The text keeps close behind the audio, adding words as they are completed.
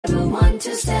one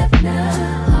two-step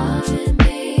now.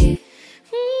 R&B.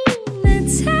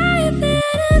 That's how you feel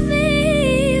to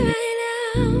me right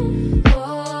now.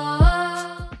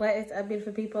 Oh. What is up,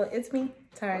 beautiful people? It's me,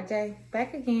 Tara J,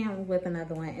 back again with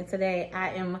another one. And today I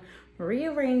am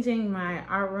rearranging my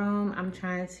art room. I'm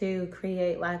trying to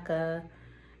create like a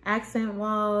accent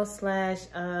wall slash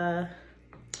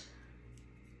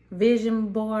vision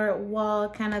board wall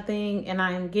kind of thing. And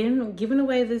I am giving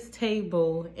away this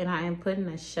table, and I am putting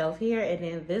a shelf here, and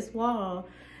then this wall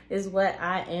is what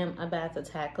I am about to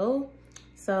tackle.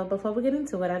 So before we get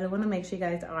into it, I just want to make sure you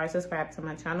guys are subscribed to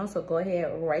my channel. So go ahead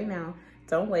right now.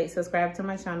 Don't wait, subscribe to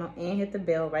my channel and hit the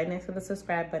bell right next to the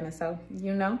subscribe button so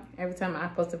you know every time I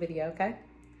post a video, okay?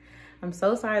 I'm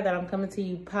so sorry that I'm coming to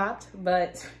you popped,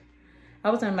 but I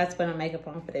wasn't about to put on makeup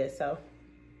on for this, so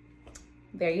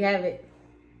there you have it.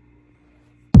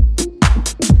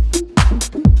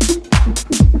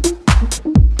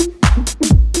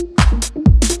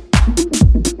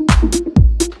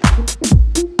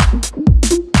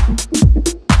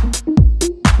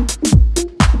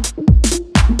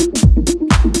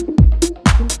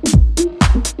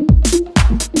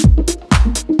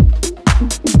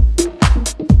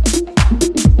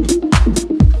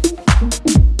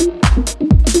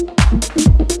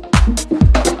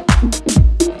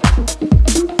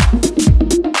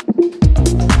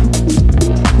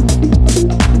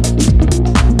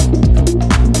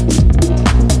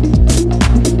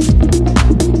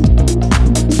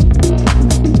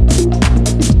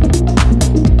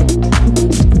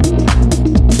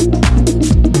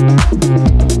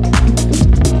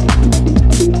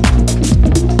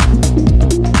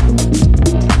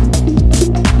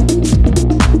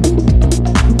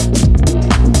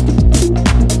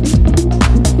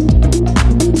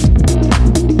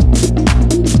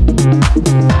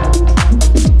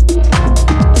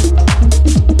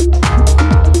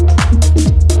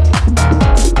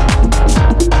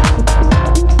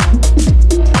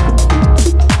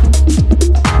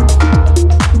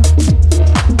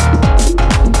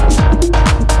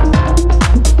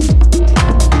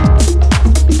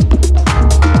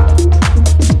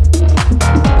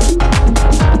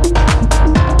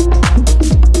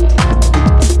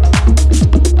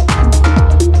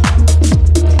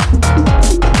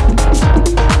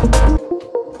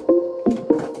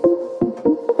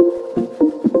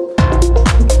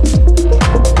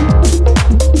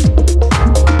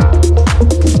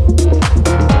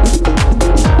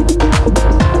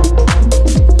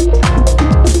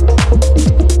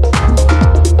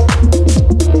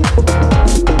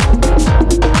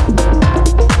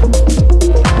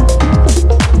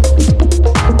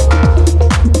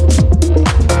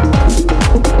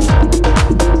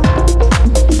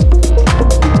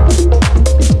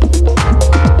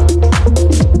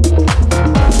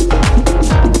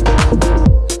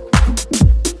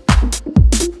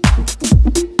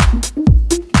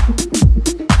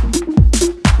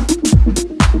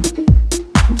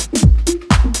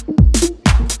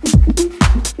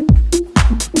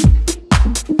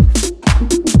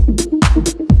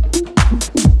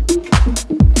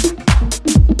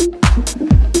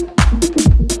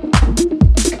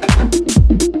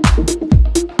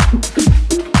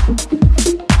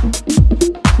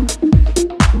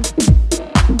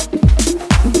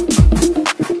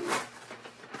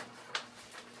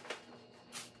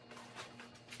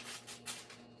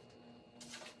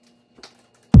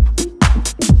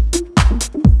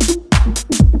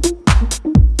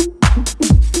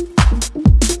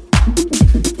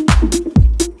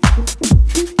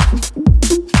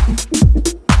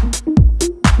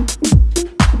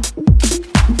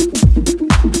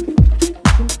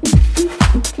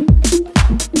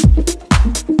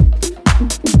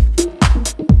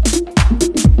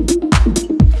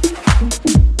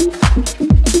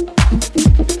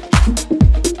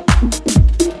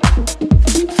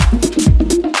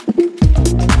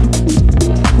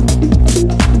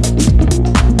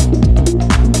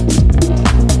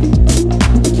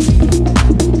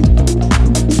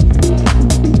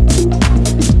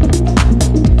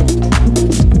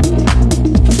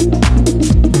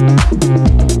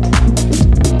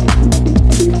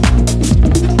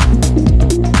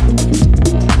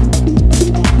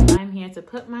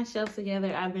 Shelf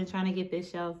together. I've been trying to get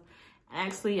this shelf.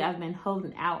 Actually, I've been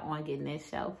holding out on getting this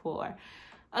shelf for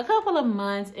a couple of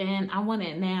months, and I want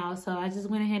it now, so I just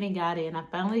went ahead and got it, and I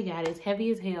finally got it. It's heavy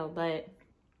as hell, but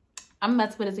I'm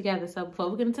about to put it together. So before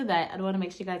we get into that, I do want to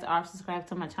make sure you guys are subscribed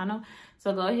to my channel.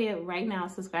 So go ahead right now,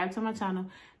 subscribe to my channel.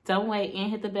 Don't wait,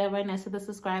 and hit the bell right next to the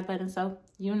subscribe button so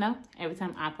you know every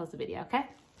time I post a video, okay?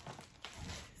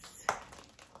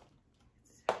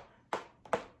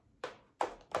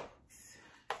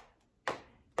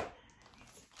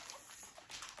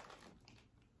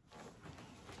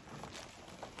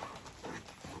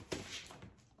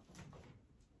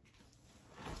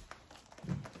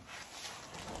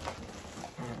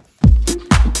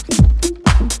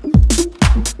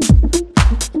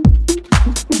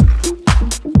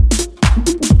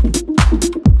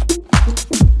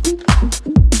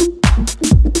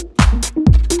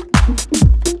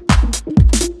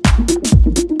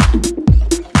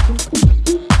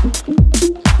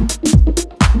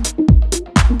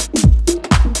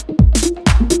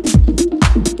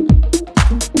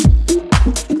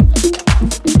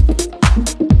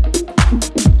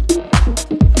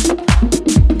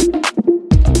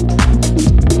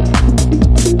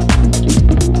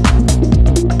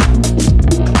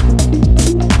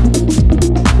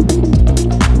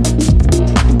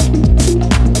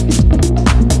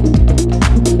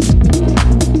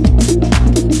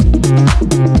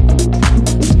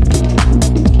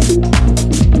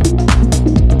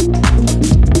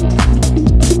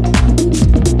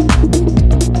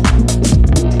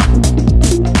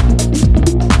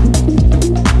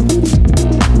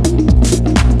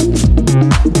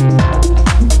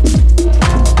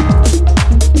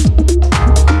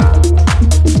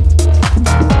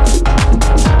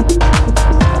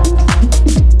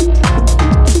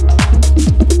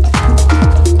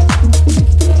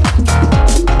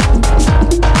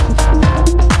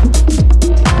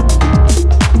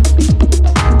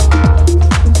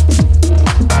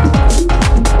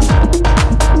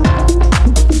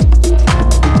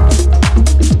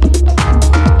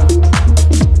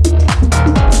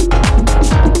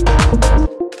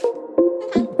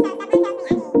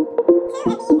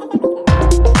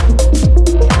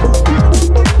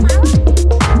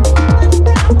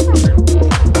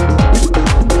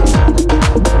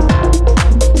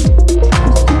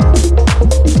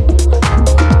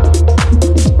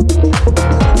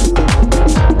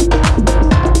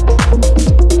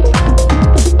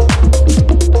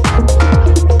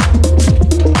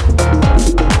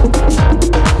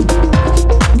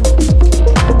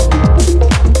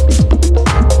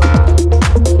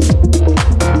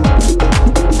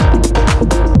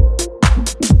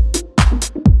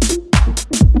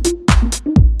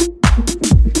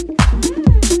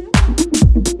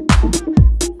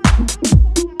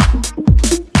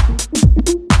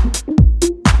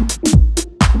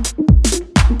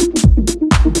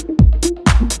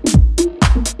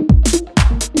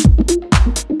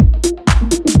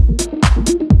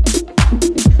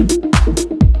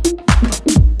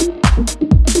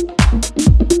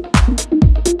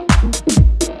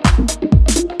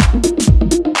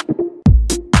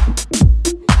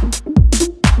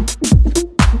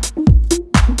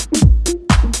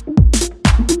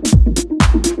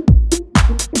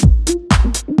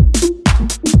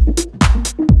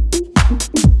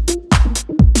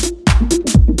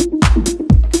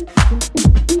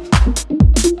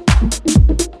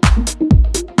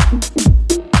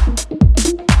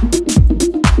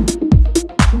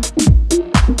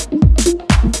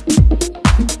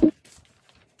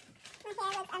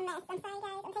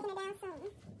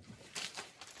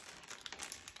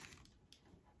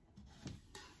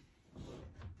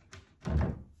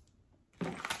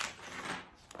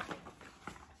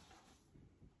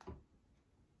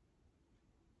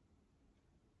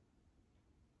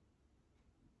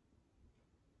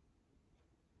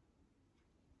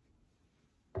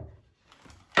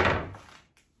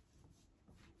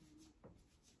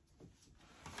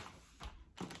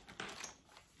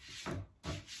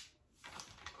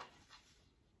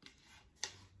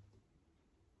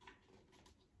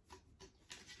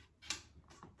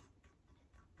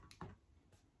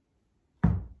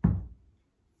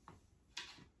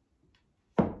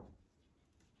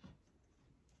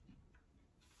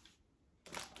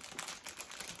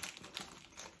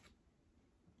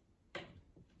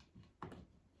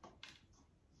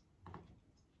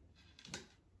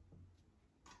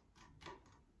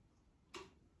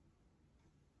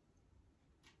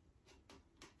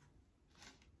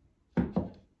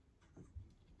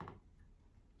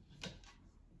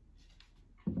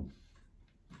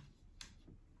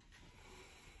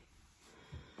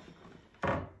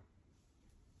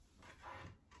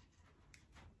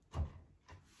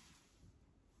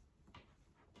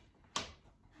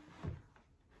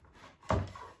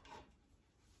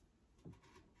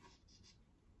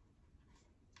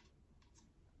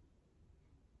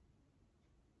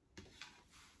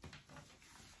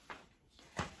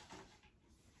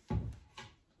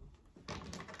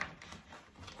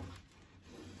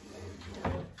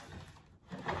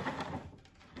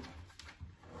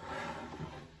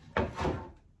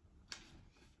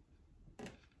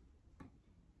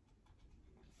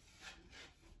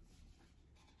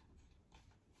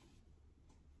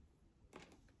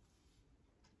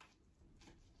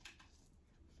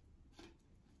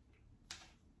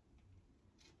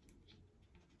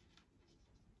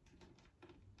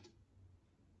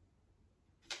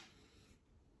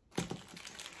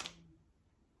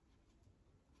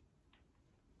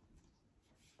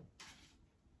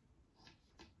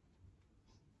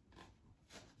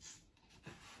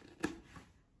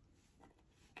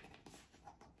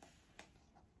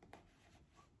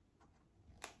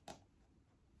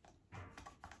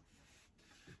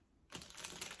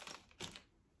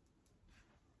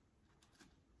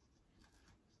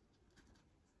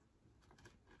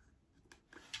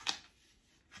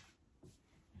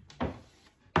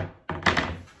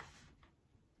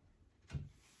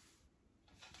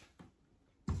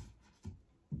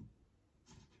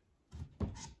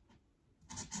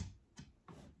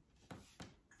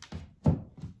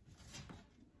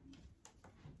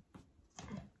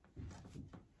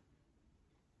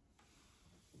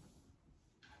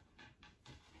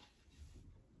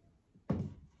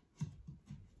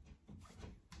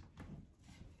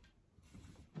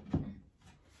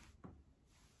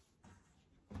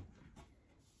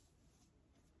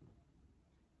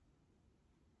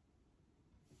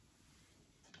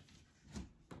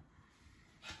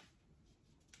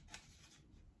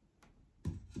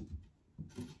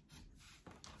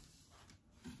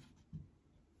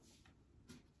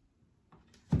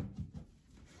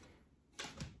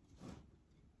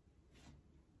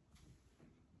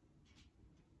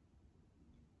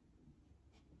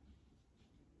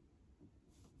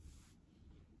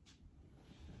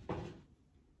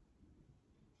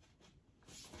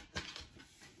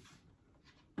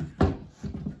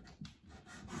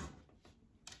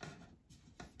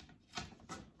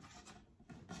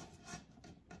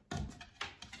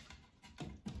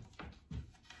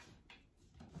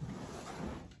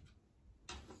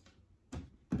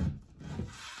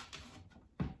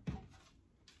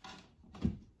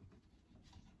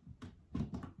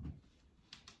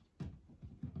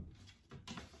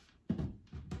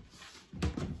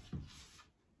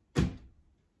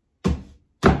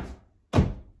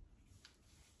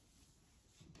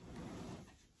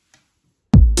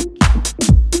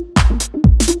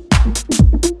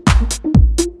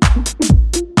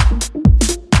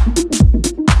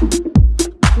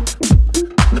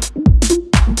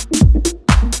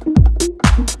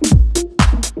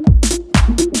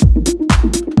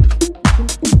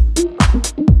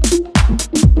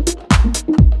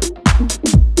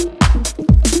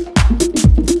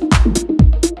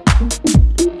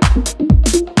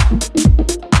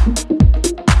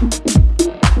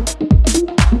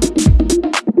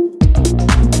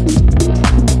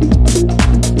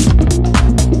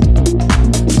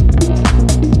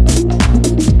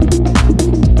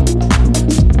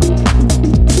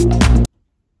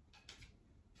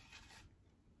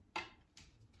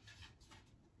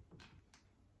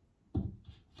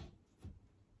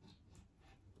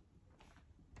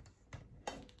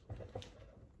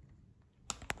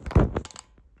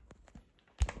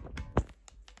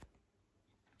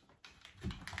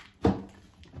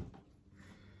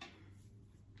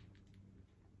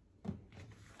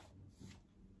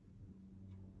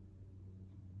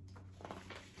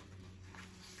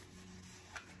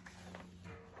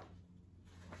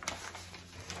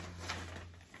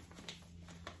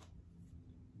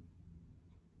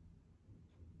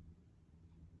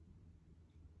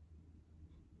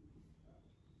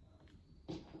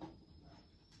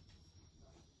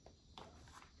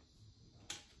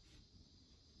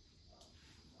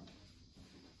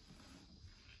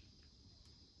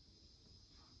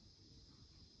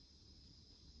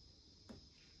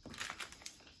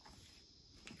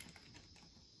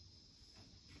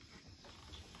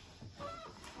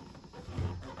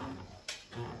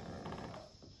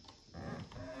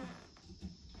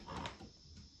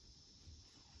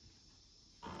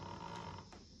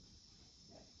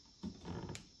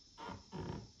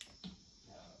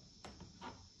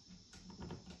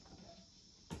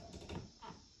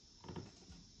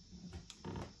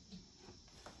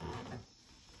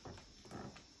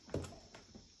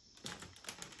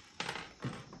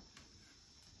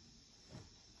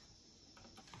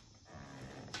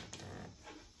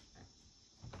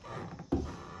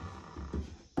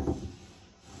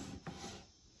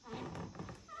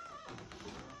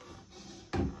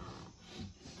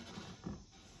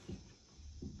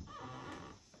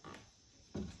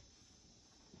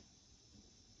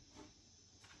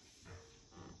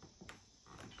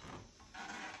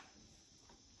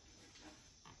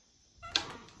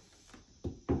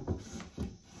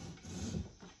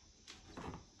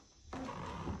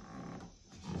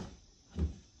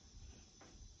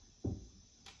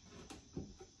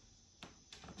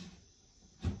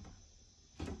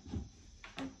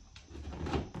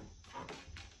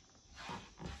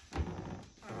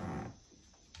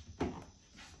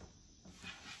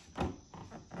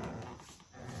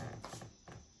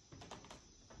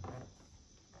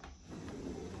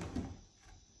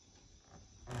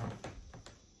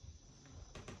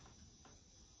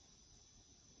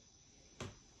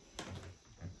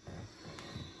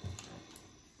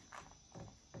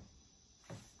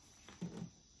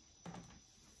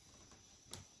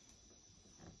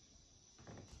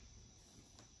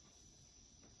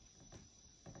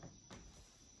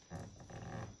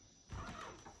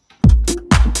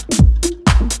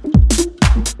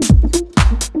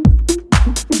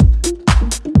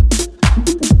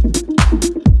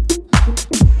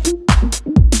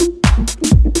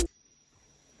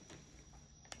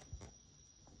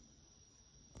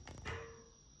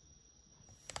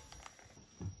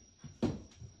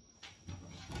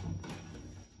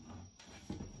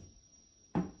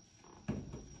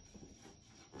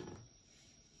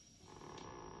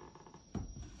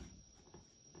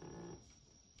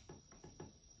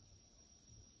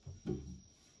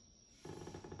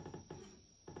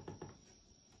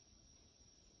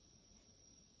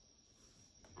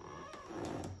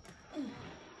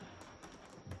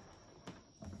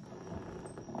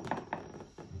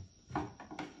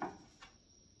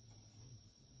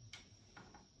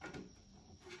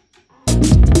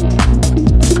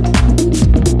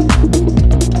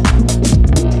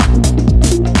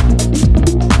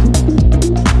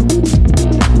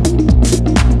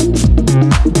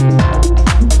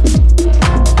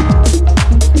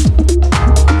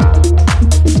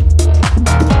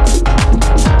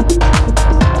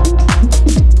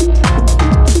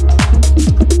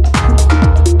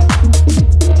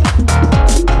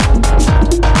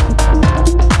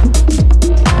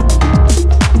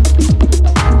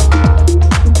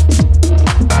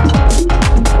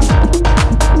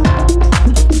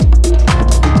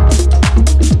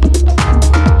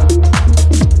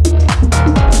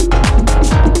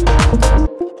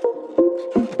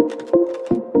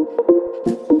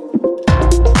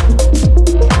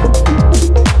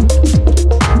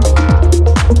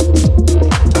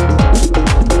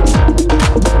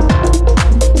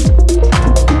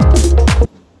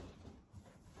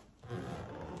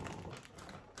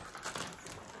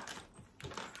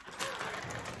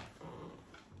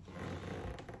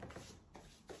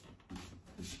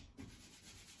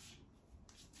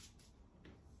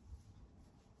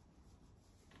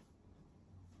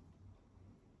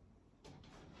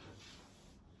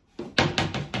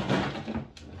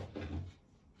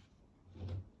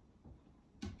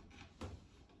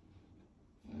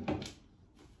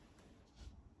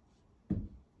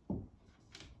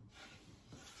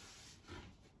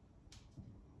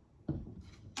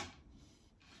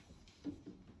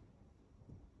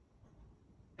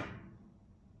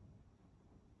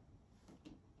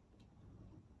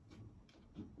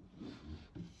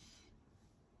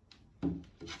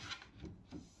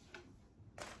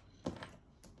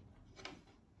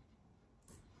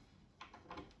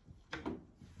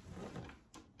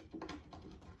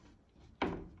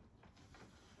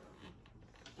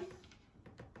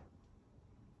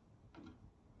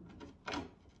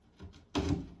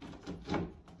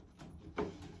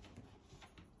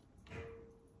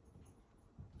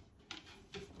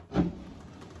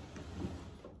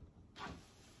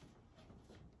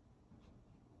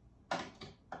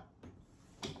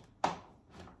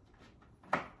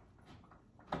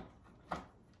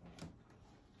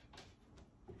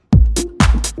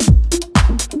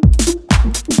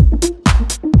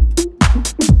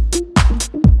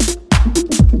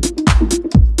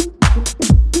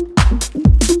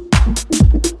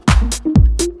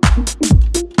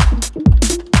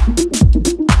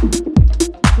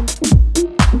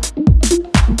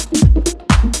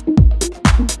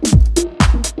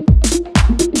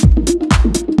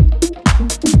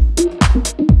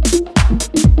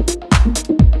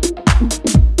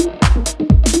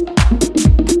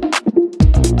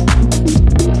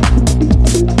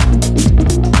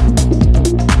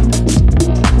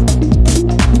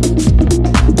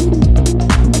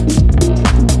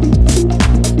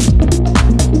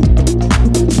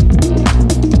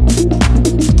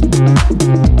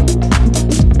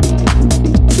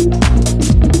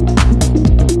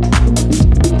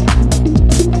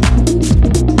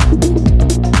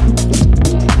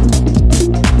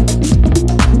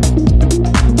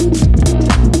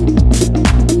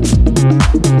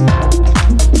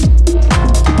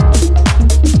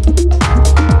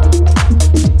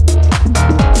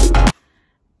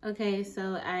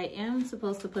 I am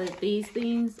supposed to put these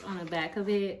things on the back of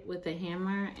it with a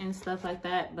hammer and stuff like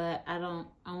that, but I don't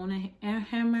own a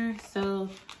hammer, so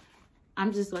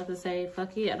I'm just about to say,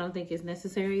 fuck it. I don't think it's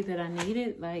necessary that I need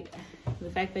it. Like,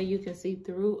 the fact that you can see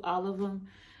through all of them,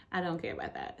 I don't care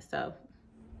about that. So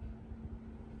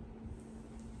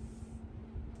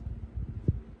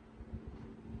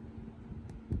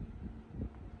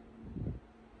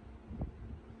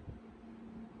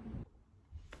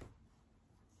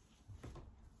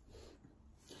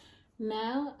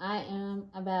now I am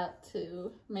about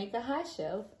to make a high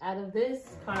shelf out of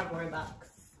this cardboard box.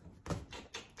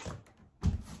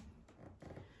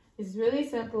 It's really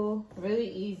simple, really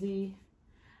easy.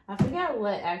 I forgot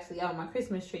what actually, oh, my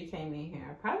Christmas tree came in here.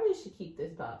 I probably should keep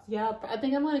this box. Yeah, I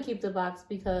think I'm gonna keep the box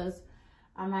because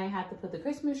I might have to put the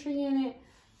Christmas tree in it.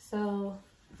 So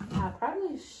I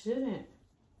probably shouldn't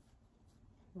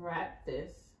wrap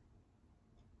this.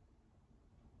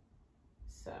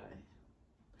 Sorry.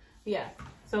 Yeah,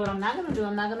 so what I'm not gonna do,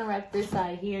 I'm not gonna wrap this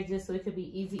side here just so it could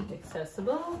be easy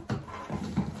accessible.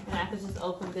 And I could just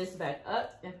open this back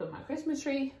up and put my Christmas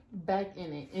tree back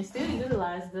in it and still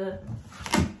utilize the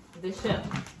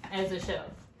shelf as a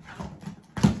shelf.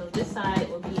 So this side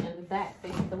will be in the back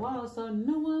facing the wall so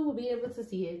no one will be able to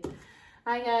see it.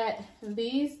 I got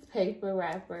these paper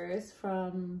wrappers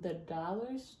from the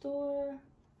dollar store.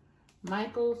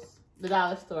 Michael's, the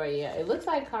dollar store, yeah. It looks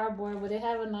like cardboard, but they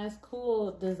have a nice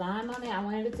cool design on it. I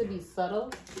wanted it to be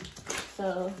subtle.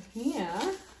 So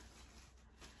yeah.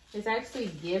 It's actually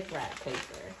gift wrap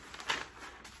paper.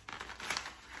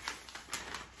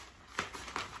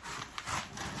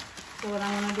 So what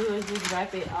I want to do is just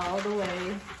wrap it all the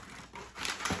way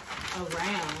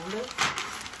around.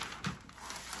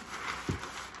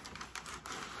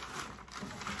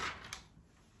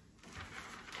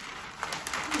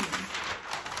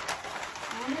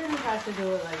 I wonder if I should do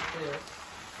it like this.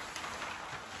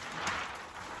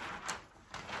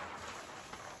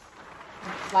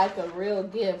 Like a real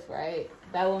gift, right?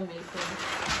 That would make sense.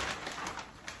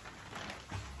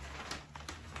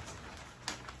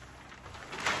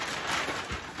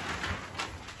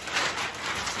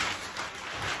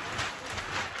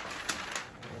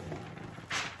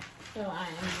 So I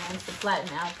am going to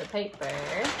flatten out the paper. And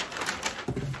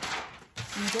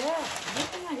yeah, I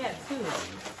think I got two of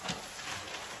these.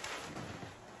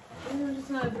 And I'm just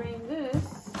gonna bring this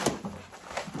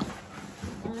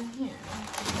on here.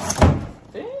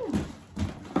 Damn.